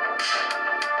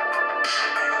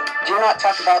 Do not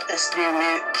talk about this new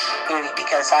movie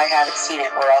because I haven't seen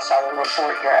it, or else I will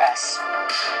report your ass.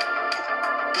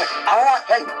 But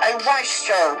I want to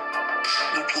show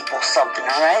you people something,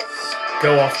 alright?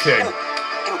 Go off, King.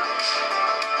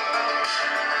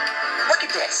 Look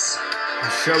at this.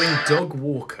 I'm showing Doug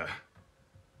Walker,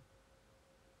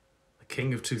 the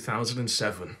King of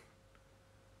 2007.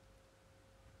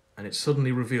 And it's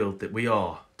suddenly revealed that we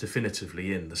are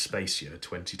definitively in the space year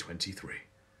 2023.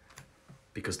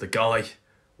 Because the guy,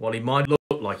 while he might look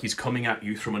like he's coming at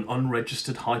you from an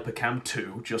unregistered Hypercam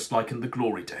 2, just like in the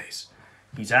glory days,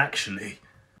 he's actually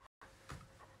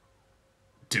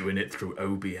doing it through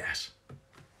OBS.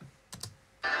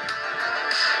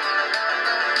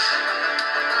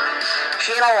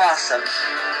 Channel Awesome,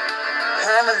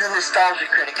 home of the Nostalgia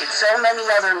Critic, and so many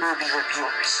other movie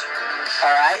reviewers.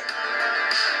 Alright?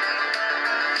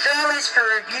 Famous for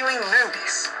reviewing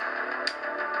movies.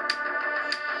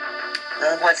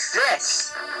 Well, what's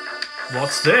this?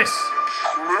 What's this?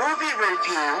 A movie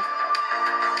review.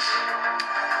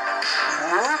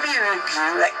 Movie review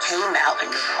that came out in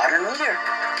the modern year.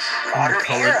 Modern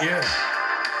era. Year.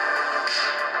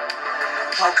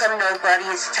 How come nobody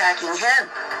is attacking him?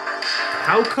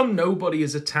 How come nobody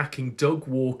is attacking Doug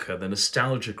Walker, the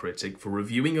Nostalgia Critic, for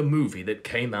reviewing a movie that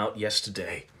came out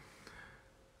yesterday?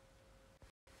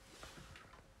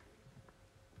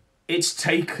 It's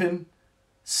taken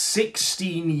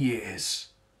 16 years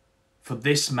for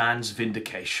this man's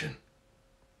vindication.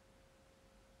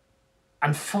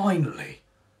 And finally,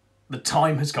 the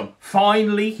time has come.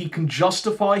 Finally, he can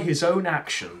justify his own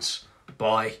actions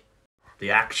by the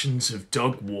actions of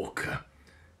Doug Walker,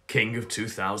 King of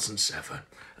 2007.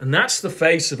 And that's the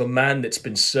face of a man that's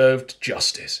been served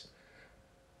justice.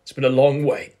 It's been a long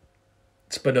wait.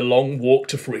 It's been a long walk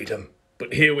to freedom.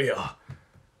 But here we are,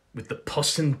 with the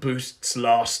Puss in Boost's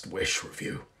Last Wish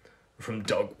review from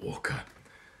Doug Walker.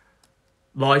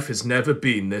 Life has never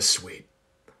been this sweet.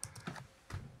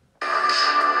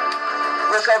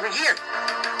 Look over here.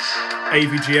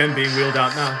 AVGN being wheeled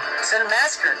out now. It's a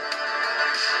massacre.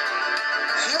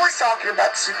 He was talking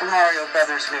about the Super Mario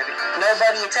Brothers movie.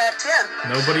 Nobody attacked him.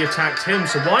 Nobody attacked him,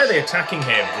 so why are they attacking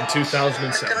him in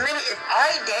 2007? The minute if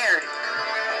I dared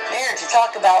to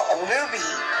talk about a movie,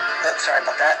 sorry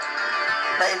about that.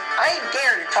 But if I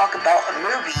dare to talk about a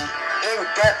movie in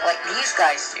depth like these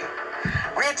guys do,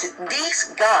 granted,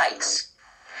 these guys,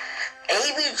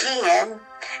 AVGN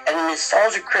and the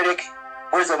Nostalgia Critic,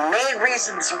 were the main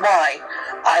reasons why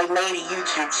I made a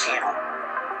YouTube channel.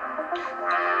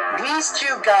 These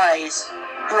two guys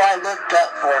who I looked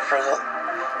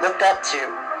up to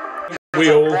We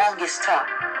for all. the longest time.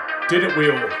 Didn't we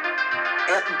all?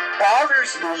 It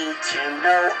bothers me to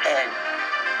no end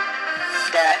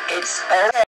that it's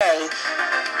okay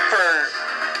for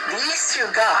these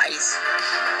two guys.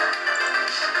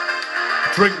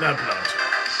 Drink that blood.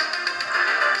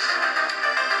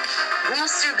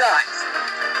 These two guys.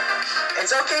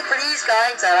 It's okay for these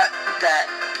guys that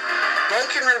they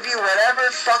can review whatever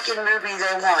fucking movie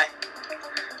they want.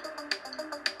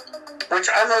 Which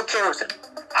I'm okay with it.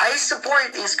 I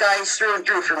supported these guys through and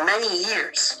through for many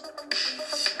years.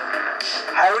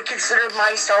 I would consider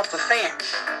myself a fan.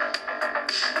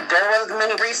 They're one of the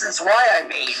many reasons why I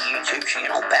made a YouTube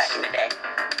channel back in the day.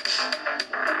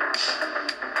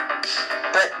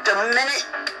 But the minute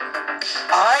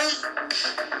I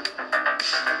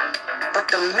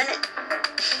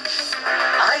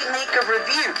make a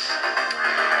review,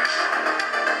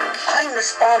 I'm the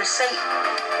spawn of Satan.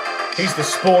 He's the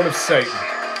spawn of Satan.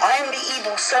 I'm the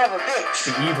evil son of a bitch.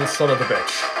 The evil son of a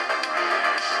bitch.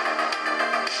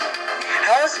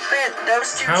 How is it fair,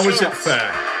 those two How is it channels?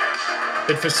 fair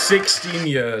that for 16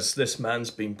 years this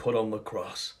man's been put on the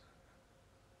cross,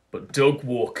 but Doug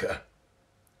Walker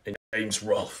and James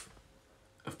Rolfe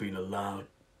have been allowed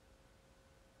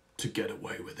to get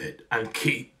away with it and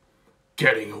keep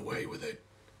getting away with it?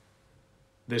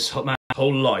 This man's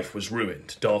whole life was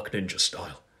ruined, Dark Ninja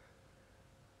style,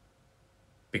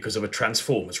 because of a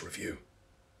Transformers review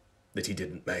that he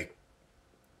didn't make.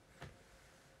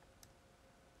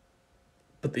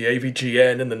 But the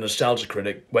AVGN and the Nostalgia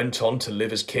Critic went on to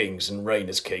live as kings and reign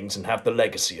as kings and have the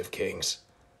legacy of kings.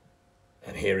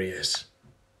 And here he is.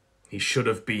 He should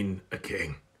have been a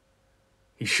king.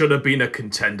 He should have been a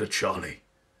contender, Charlie.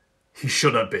 He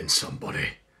should have been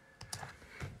somebody.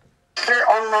 Other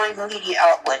online media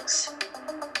outlets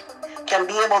can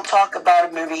be able to talk about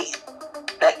a movie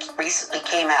that recently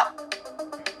came out.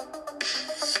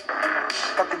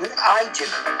 But the minute I do,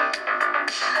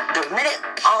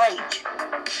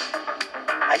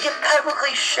 I get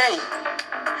publicly shamed.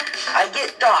 I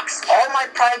get doxxed. All my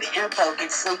private info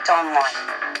gets leaked online.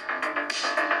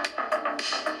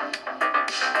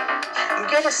 I'm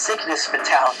getting sick of this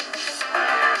mentality.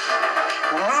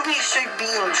 Movies should be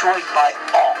enjoyed by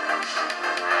all.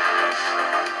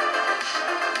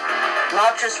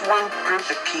 Not just one group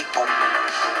of people.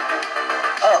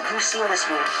 Oh, you've seen this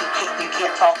movie. You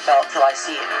can't talk about it till I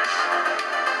see it.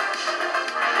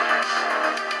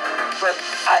 But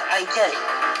I get it.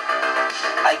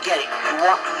 I get it. You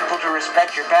want people to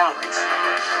respect your boundaries.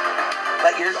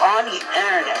 But you're on the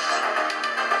internet.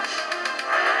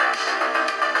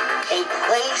 A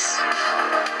place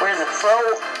where the flow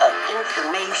of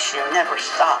information never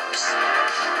stops.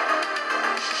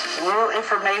 New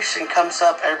information comes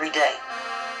up every day.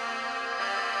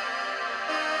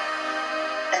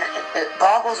 And it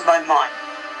boggles my mind.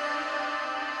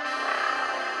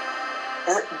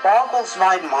 It boggles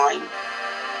my mind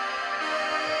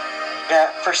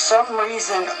that for some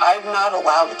reason I'm not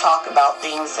allowed to talk about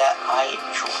things that I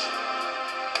enjoy.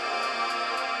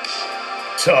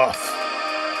 Tough.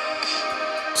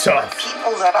 Tough.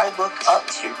 People that I look up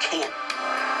to can't.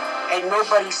 And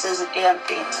nobody says a damn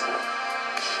thing to them.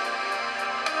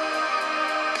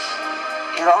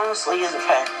 It honestly isn't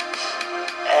fair.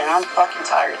 And I'm fucking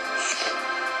tired of this shit.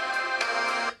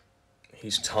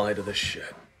 He's tired of this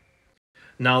shit.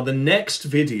 Now, the next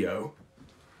video,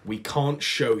 we can't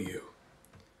show you.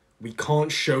 We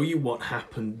can't show you what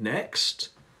happened next.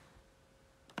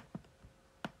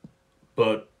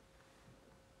 But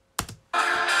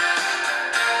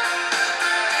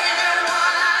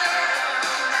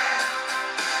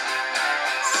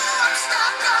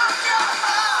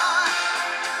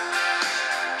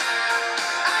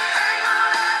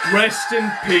rest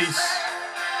in peace.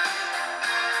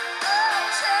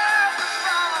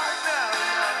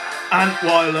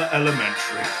 Antweiler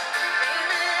Elementary.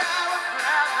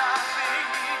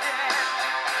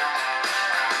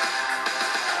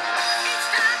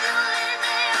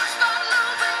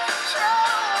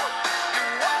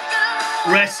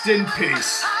 Rest in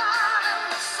peace.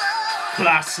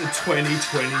 Class of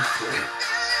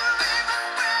 2023.